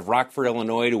flying out of Rockford,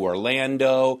 Illinois to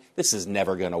Orlando. This is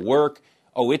never going to work.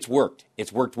 Oh, it's worked.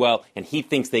 It's worked well. And he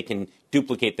thinks they can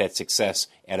duplicate that success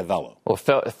at Avelo. Well,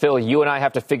 Phil, you and I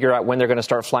have to figure out when they're going to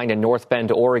start flying to North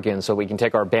Bend, Oregon, so we can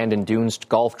take our Bandon Dunes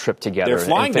golf trip together. They're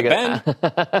flying to Bend.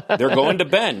 They're going to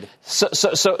Bend. So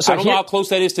I don't know how close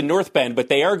that is to North Bend, but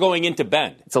they are going into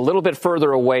Bend. It's a little bit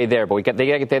further away there, but they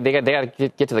got to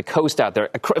get to the coast out there.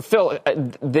 Phil,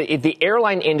 the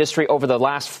airline industry over the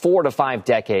last 4 to 5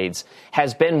 decades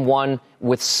has been one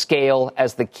with scale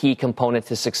as the key component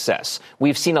to success.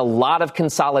 We've seen a lot of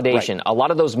consolidation. Right. A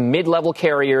lot of those mid-level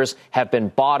carriers have been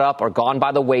bought up or gone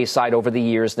by the wayside over the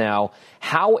years now.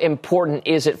 How important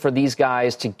is it for these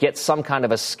guys to get some kind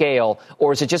of a scale,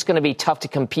 or is it just going to be tough to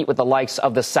compete with the likes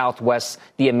of the Southwests,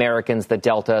 the Americans, the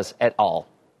Deltas et al.?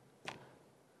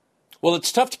 Well,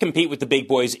 it's tough to compete with the big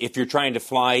boys if you're trying to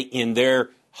fly in their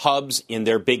hubs, in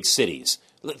their big cities.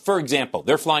 For example,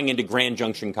 they're flying into Grand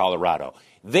Junction, Colorado.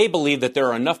 They believe that there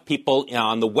are enough people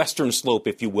on the western slope,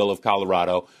 if you will, of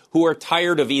Colorado who are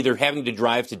tired of either having to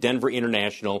drive to Denver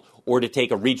International or to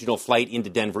take a regional flight into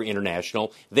Denver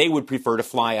International. They would prefer to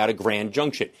fly out of Grand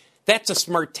Junction. That's a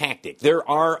smart tactic. There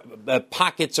are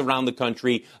pockets around the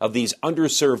country of these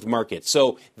underserved markets.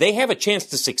 So they have a chance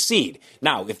to succeed.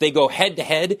 Now, if they go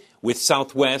head-to-head with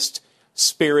Southwest,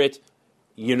 Spirit,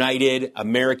 United,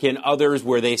 American, others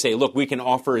where they say, look, we can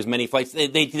offer as many flights.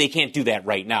 They can't do that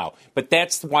right now. But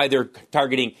that's why they're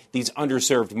targeting these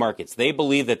underserved markets. They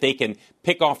believe that they can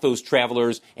pick off those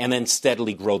travelers and then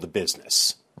steadily grow the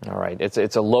business. All right.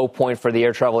 It's a low point for the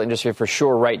air travel industry for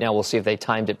sure right now. We'll see if they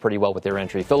timed it pretty well with their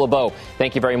entry. Phil LeBeau,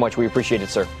 thank you very much. We appreciate it,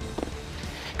 sir.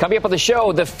 Coming up on the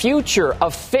show, the future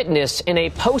of fitness in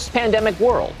a post-pandemic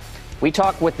world. We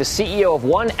talk with the CEO of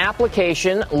one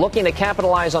application looking to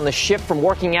capitalize on the shift from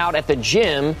working out at the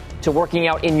gym to working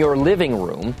out in your living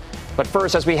room. But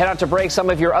first, as we head out to break, some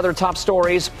of your other top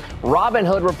stories.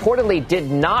 Robinhood reportedly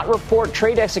did not report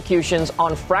trade executions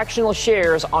on fractional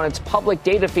shares on its public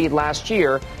data feed last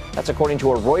year. That's according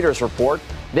to a Reuters report.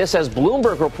 This as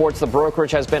Bloomberg reports the brokerage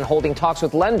has been holding talks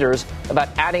with lenders about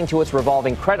adding to its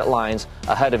revolving credit lines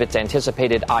ahead of its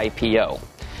anticipated IPO.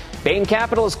 Bain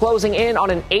Capital is closing in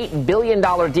on an $8 billion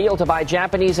deal to buy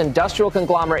Japanese industrial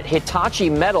conglomerate Hitachi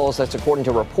Metals. That's according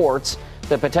to reports.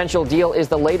 The potential deal is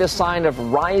the latest sign of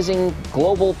rising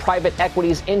global private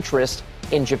equities interest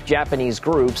in Japanese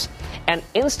groups. And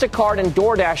Instacart and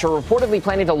DoorDash are reportedly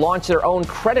planning to launch their own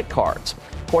credit cards.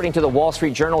 According to the Wall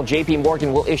Street Journal, JP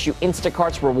Morgan will issue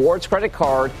Instacart's rewards credit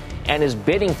card and is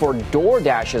bidding for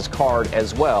DoorDash's card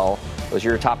as well. Those are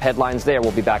your top headlines there.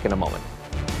 We'll be back in a moment.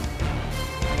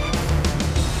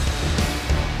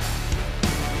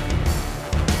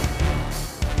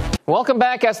 Welcome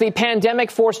back. As the pandemic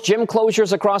forced gym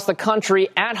closures across the country,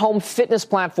 at-home fitness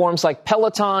platforms like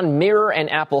Peloton, Mirror, and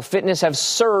Apple Fitness have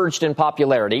surged in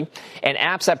popularity. And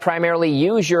apps that primarily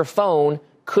use your phone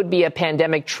could be a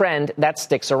pandemic trend that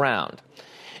sticks around.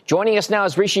 Joining us now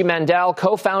is Rishi Mandal,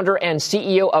 co-founder and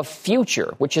CEO of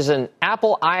Future, which is an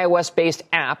Apple iOS-based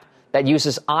app that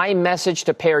uses iMessage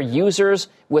to pair users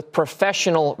with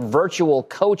professional virtual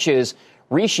coaches.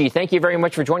 Rishi, thank you very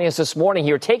much for joining us this morning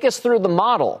here. Take us through the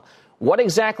model. What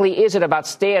exactly is it about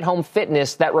stay-at-home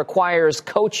fitness that requires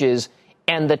coaches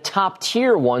and the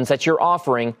top-tier ones that you're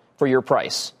offering for your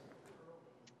price?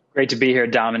 Great to be here,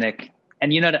 Dominic.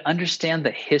 And, to understand the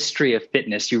history of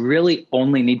fitness, you really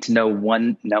only need to know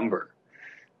one number,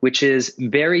 which is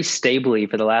very stably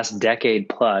for the last decade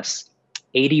plus,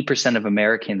 80% of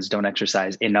Americans don't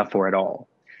exercise enough or at all,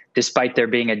 despite there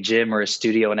being a gym or a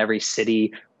studio in every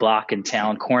city, block, and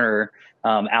town corner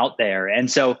out there.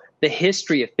 And so the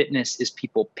history of fitness is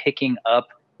people picking up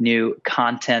new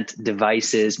content,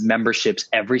 devices, memberships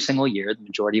every single year. The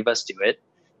majority of us do it.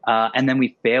 And then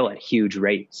we fail at huge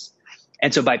rates.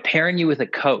 And so by pairing you with a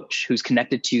coach who's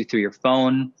connected to you through your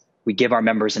phone, we give our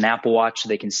members an Apple Watch so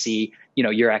they can see,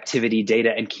 your activity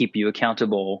data and keep you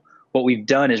accountable. What we've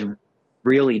done is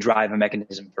really drive a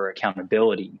mechanism for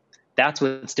accountability. That's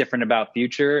what's different about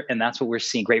Future, and that's what we're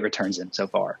seeing great returns in so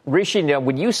far. Rishi, now,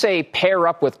 when you say pair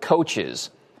up with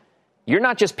coaches, you're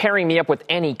not just pairing me up with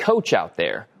any coach out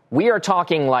there. We are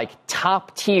talking like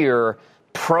top-tier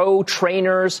pro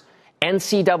trainers,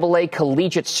 NCAA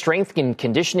collegiate strength and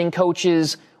conditioning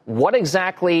coaches. What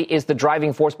exactly is the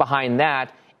driving force behind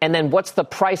that? And then what's the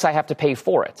price I have to pay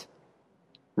for it?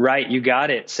 Right, you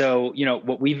got it. So,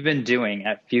 what we've been doing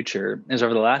at Future is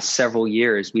over the last several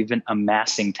years, we've been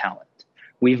amassing talent.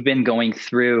 We've been going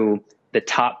through the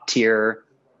top tier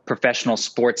professional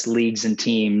sports leagues and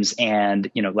teams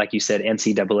and, like you said,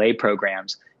 NCAA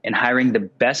programs and hiring the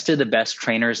best of the best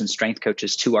trainers and strength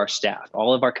coaches to our staff.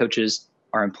 All of our coaches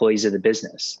are employees of the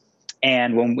business.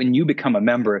 And when you become a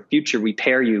member of Future, we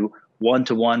pair you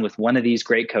one-to-one with one of these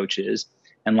great coaches.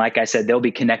 And like I said, they'll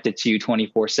be connected to you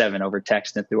 24/7 over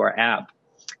text and through our app.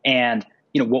 And,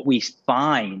 what we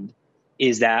find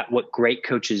is that what great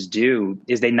coaches do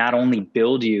is they not only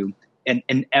build you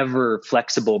an ever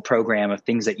flexible program of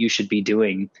things that you should be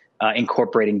doing,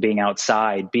 incorporating being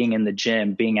outside, being in the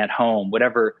gym, being at home,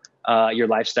 whatever your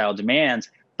lifestyle demands,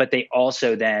 but they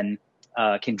also then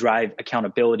can drive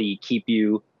accountability, keep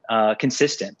you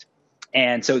consistent.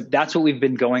 And so that's what we've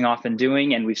been going off and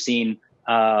doing. And we've seen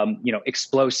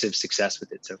explosive success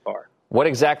with it so far. What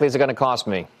exactly is it going to cost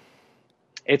me?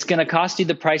 It's going to cost you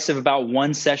the price of about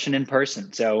one session in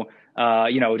person. So,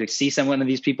 to see someone of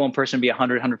these people in person would be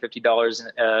 $100,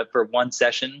 $150 for one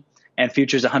session, and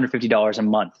Future's $150 a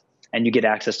month. And you get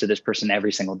access to this person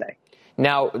every single day.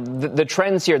 Now, the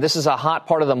trends here, this is a hot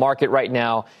part of the market right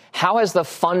now. How has the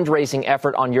fundraising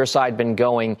effort on your side been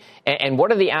going? And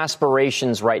what are the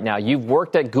aspirations right now? You've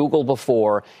worked at Google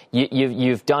before.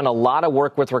 You've done a lot of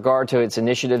work with regard to its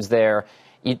initiatives there.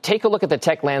 You take a look at the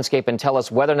tech landscape and tell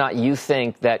us whether or not you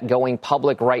think that going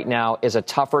public right now is a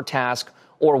tougher task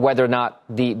or whether or not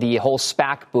the whole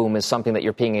SPAC boom is something that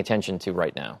you're paying attention to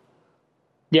right now.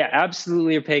 Yeah,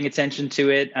 absolutely. You're paying attention to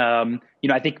it.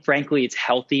 I think, frankly, it's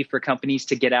healthy for companies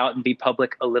to get out and be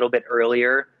public a little bit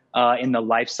earlier in the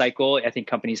life cycle. I think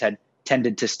companies had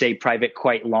tended to stay private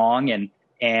quite long.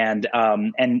 And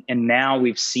now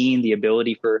we've seen the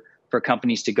ability for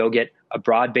companies to go get a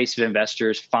broad base of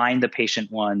investors, find the patient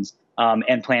ones,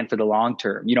 and plan for the long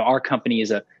term. Our company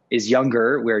is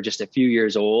younger. We're just a few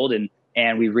years old,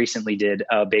 and we recently did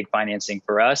a big financing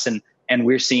for us. And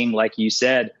we're seeing, like you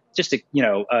said, just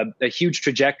a huge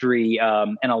trajectory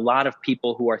and a lot of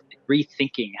people who are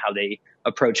rethinking how they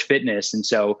approach fitness. And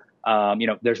so,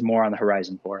 there's more on the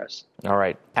horizon for us. All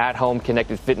right. At home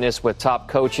connected fitness with top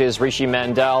coaches. Rishi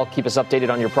Mandel, keep us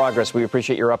updated on your progress. We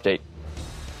appreciate your update.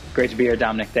 Great to be here,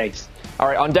 Dominic. Thanks. All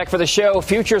right. On deck for the show,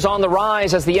 futures on the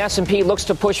rise as the S&P looks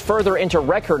to push further into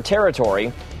record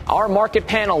territory. Our market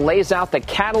panel lays out the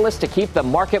catalyst to keep the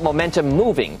market momentum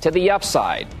moving to the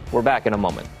upside. We're back in a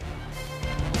moment.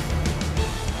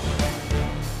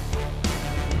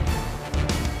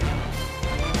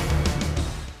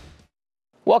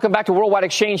 Welcome back to Worldwide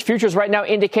Exchange. Futures right now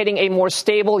indicating a more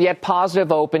stable yet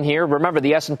positive open here. Remember,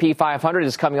 the S&P 500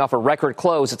 is coming off a record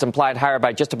close. It's implied higher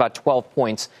by just about 12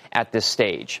 points at this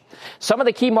stage. Some of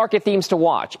the key market themes to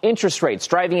watch. Interest rates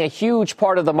driving a huge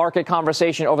part of the market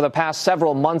conversation over the past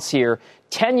several months here.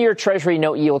 10-year Treasury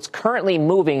note yields currently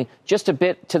moving just a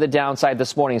bit to the downside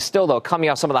this morning. Still, though, coming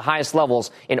off some of the highest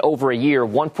levels in over a year,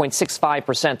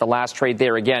 1.65% the last trade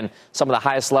there. Again, some of the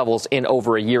highest levels in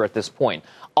over a year at this point.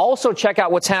 Also, check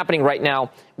out what's happening right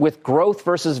now with growth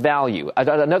versus value,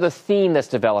 another theme that's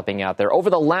developing out there. Over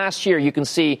the last year, you can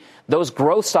see those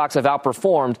growth stocks have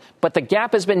outperformed, but the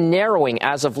gap has been narrowing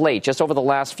as of late, just over the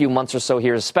last few months or so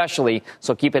here especially.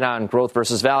 So keep an eye on growth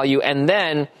versus value. And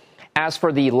then, as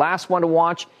for the last one to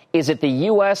watch, is it the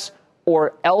U.S.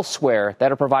 or elsewhere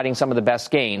that are providing some of the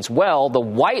best gains? Well, the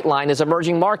white line is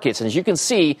emerging markets. And as you can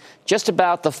see, just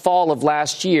about the fall of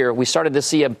last year, we started to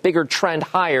see a bigger trend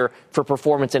higher for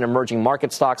performance in emerging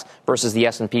market stocks versus the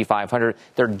S&P 500.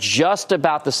 They're just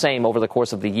about the same over the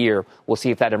course of the year. We'll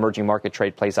see if that emerging market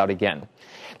trade plays out again.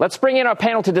 Let's bring in our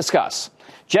panel to discuss.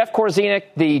 Jeff Korzenik,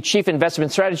 the chief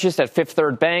investment strategist at Fifth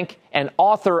Third Bank and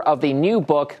author of the new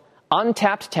book,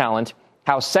 Untapped Talent,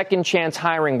 How Second Chance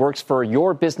Hiring Works for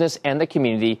Your Business and the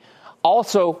Community.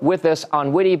 Also with us,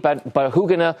 Anwiti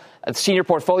Bahuguna, Senior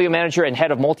Portfolio Manager and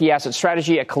Head of Multi-Asset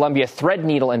Strategy at Columbia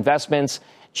Threadneedle Investments.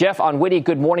 Jeff, Anwiti,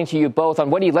 good morning to you both.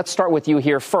 Anwiti, let's start with you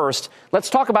here first. Let's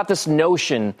talk about this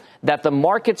notion that the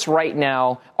markets right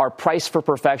now are priced for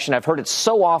perfection. I've heard it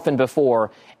so often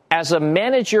before. As a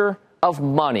manager of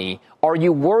money, are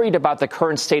you worried about the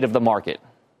current state of the market?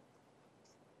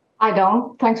 I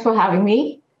don't. Thanks for having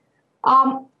me.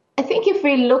 I think if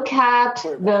we look at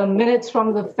the minutes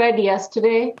from the Fed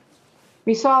yesterday,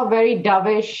 we saw a very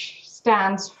dovish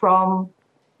stance from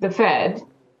the Fed.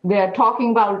 They're talking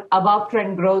about above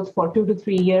trend growth for 2 to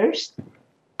 3 years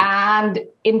and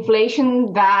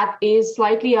inflation that is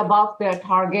slightly above their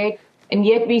target. And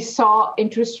yet we saw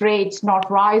interest rates not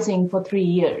rising for 3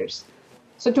 years.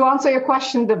 So to answer your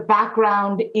question, the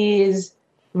background is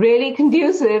really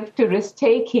conducive to risk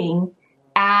taking.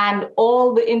 And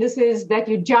all the indices that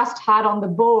you just had on the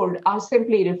board are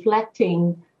simply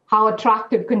reflecting how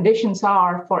attractive conditions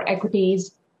are for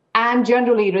equities and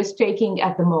generally risk-taking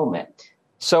at the moment.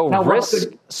 So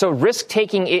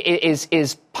risk-taking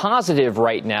is positive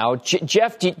right now.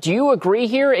 Jeff, do you agree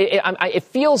here? It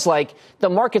feels like the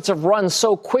markets have run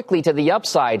so quickly to the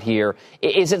upside here.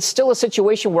 Is it still a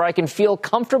situation where I can feel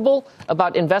comfortable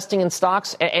about investing in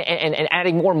stocks and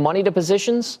adding more money to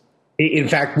positions? In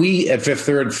fact, we at Fifth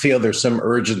Third feel there's some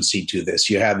urgency to this.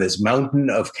 You have this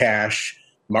mountain of cash,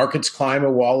 markets climb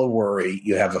a wall of worry,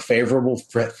 you have a favorable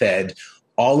Fed.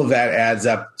 All of that adds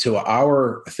up to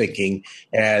our thinking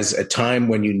as a time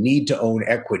when you need to own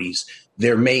equities.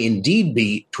 There may indeed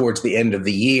be, towards the end of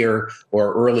the year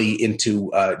or early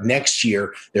into next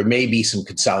year, there may be some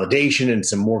consolidation and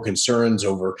some more concerns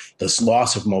over this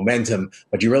loss of momentum.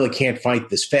 But you really can't fight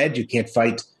this Fed. You can't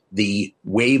fight the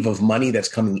wave of money that's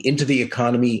coming into the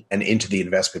economy and into the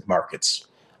investment markets.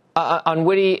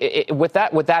 Anwiti, with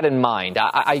that in mind,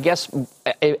 I guess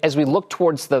as we look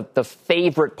towards the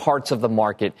favorite parts of the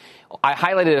market, I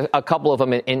highlighted a couple of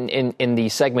them in the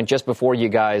segment just before you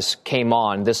guys came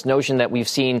on. This notion that we've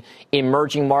seen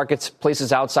emerging markets,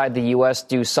 places outside the U.S.,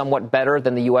 do somewhat better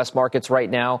than the U.S. markets right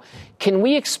now. Can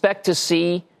we expect to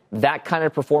see that kind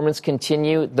of performance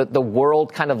continue, the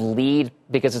world kind of lead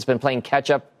because it's been playing catch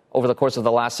up over the course of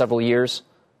the last several years?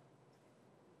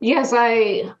 Yes,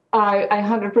 I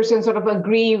 100% sort of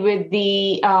agree with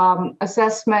the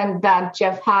assessment that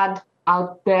Jeff had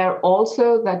out there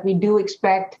also, that we do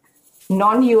expect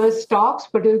non-U.S. stocks,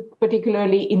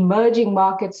 particularly emerging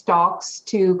market stocks,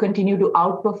 to continue to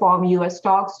outperform U.S.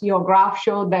 stocks. Your graph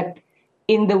showed that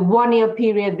in the 1 year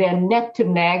period, they're neck to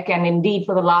neck. And indeed,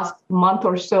 for the last month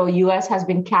or so, U.S. has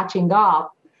been catching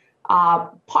up,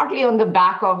 partly on the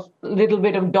back of a little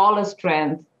bit of dollar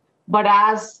strength. But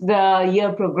as the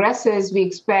year progresses, we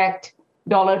expect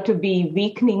dollar to be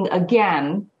weakening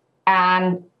again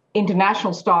and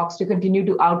international stocks to continue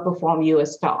to outperform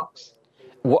U.S. stocks.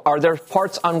 Are there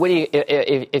parts on Witty,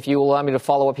 if you allow me to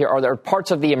follow up here, are there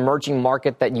parts of the emerging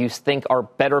market that you think are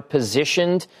better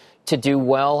positioned to do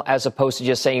well as opposed to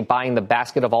just saying buying the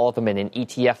basket of all of them in an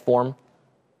ETF form?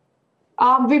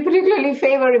 We particularly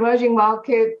favor emerging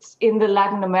markets in the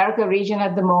Latin America region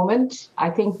at the moment.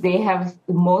 I think they have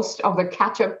most of the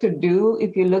catch-up to do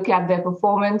if you look at their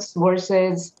performance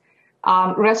versus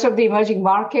rest of the emerging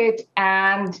market.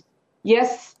 And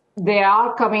yes, they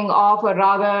are coming off a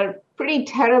rather pretty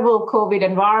terrible COVID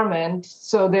environment.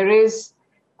 So there is,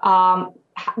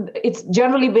 it's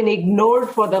generally been ignored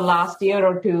for the last year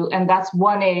or two. And that's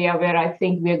one area where I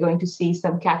think we're going to see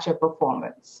some catch-up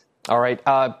performance. All right.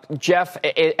 Jeff,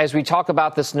 as we talk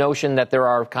about this notion that there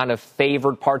are kind of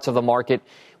favored parts of the market,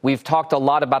 we've talked a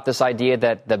lot about this idea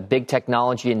that the big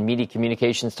technology and media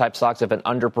communications type stocks have been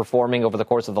underperforming over the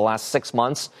course of the last 6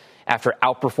 months after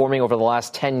outperforming over the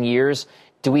last 10 years.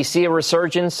 Do we see a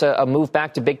resurgence, a move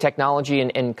back to big technology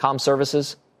and comm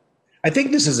services? I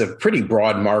think this is a pretty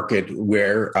broad market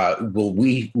where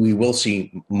we will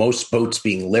see most boats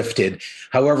being lifted.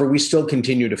 However, we still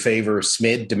continue to favor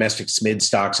domestic SMID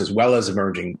stocks as well as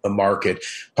emerging market.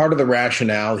 Part of the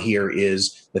rationale here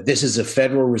is that this is a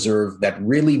Federal Reserve that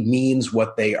really means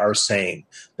what they are saying.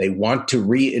 They want to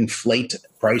reinflate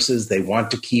prices. They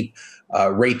want to keep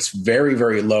rates very,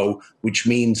 very low, which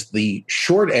means the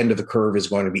short end of the curve is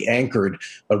going to be anchored,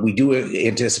 but we do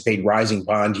anticipate rising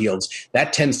bond yields.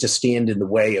 That tends to stand in the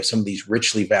way of some of these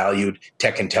richly valued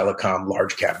tech and telecom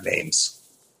large cap names.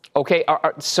 Okay,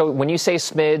 so when you say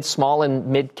SMID, small and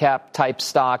mid cap type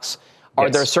stocks, are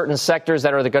there certain sectors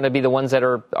that are going to be the ones that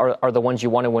are the ones you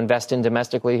want to invest in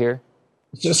domestically here?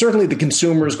 So certainly the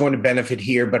consumer is going to benefit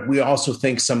here, but we also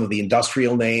think some of the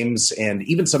industrial names and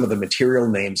even some of the material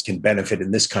names can benefit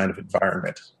in this kind of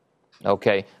environment.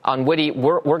 Okay. On Witty,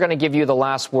 we're going to give you the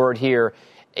last word here.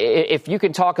 If you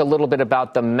could talk a little bit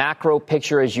about the macro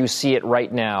picture as you see it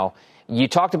right now. You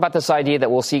talked about this idea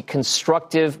that we'll see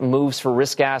constructive moves for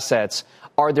risk assets.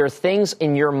 Are there things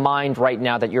in your mind right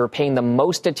now that you're paying the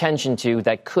most attention to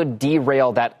that could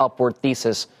derail that upward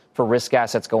thesis for risk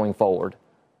assets going forward?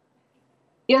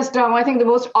 Yes, Dom, I think the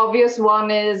most obvious one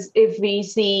is if we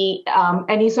see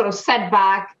any sort of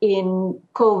setback in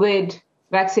COVID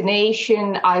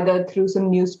vaccination, either through some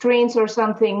new strains or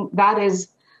something, that is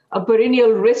a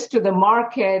perennial risk to the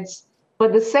markets.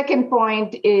 But the second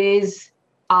point is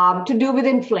to do with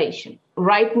inflation.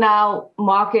 Right now,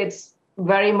 markets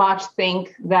very much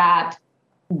think that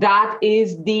that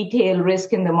is the tail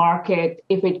risk in the market.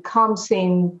 If it comes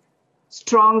in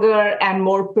stronger and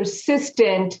more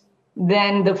persistent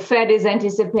than the Fed is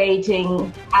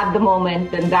anticipating at the moment,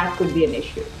 then that could be an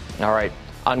issue. All right.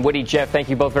 On Witty, Jeff, thank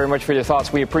you both very much for your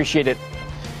thoughts. We appreciate it.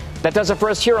 That does it for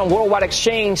us here on Worldwide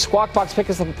Exchange. Squawk Box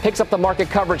picks up the market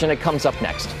coverage, and it comes up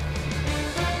next.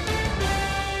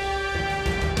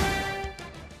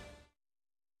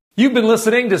 You've been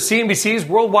listening to CNBC's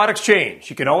Worldwide Exchange.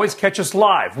 You can always catch us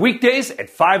live weekdays at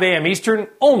 5 a.m. Eastern,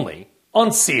 only on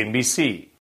CNBC.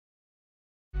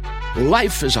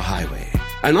 Life is a highway,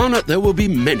 and on it there will be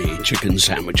many chicken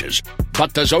sandwiches.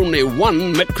 But there's only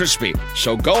one McCrispy.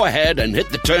 So go ahead and hit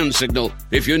the turn signal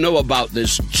if you know about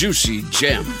this juicy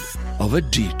gem of a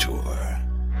detour.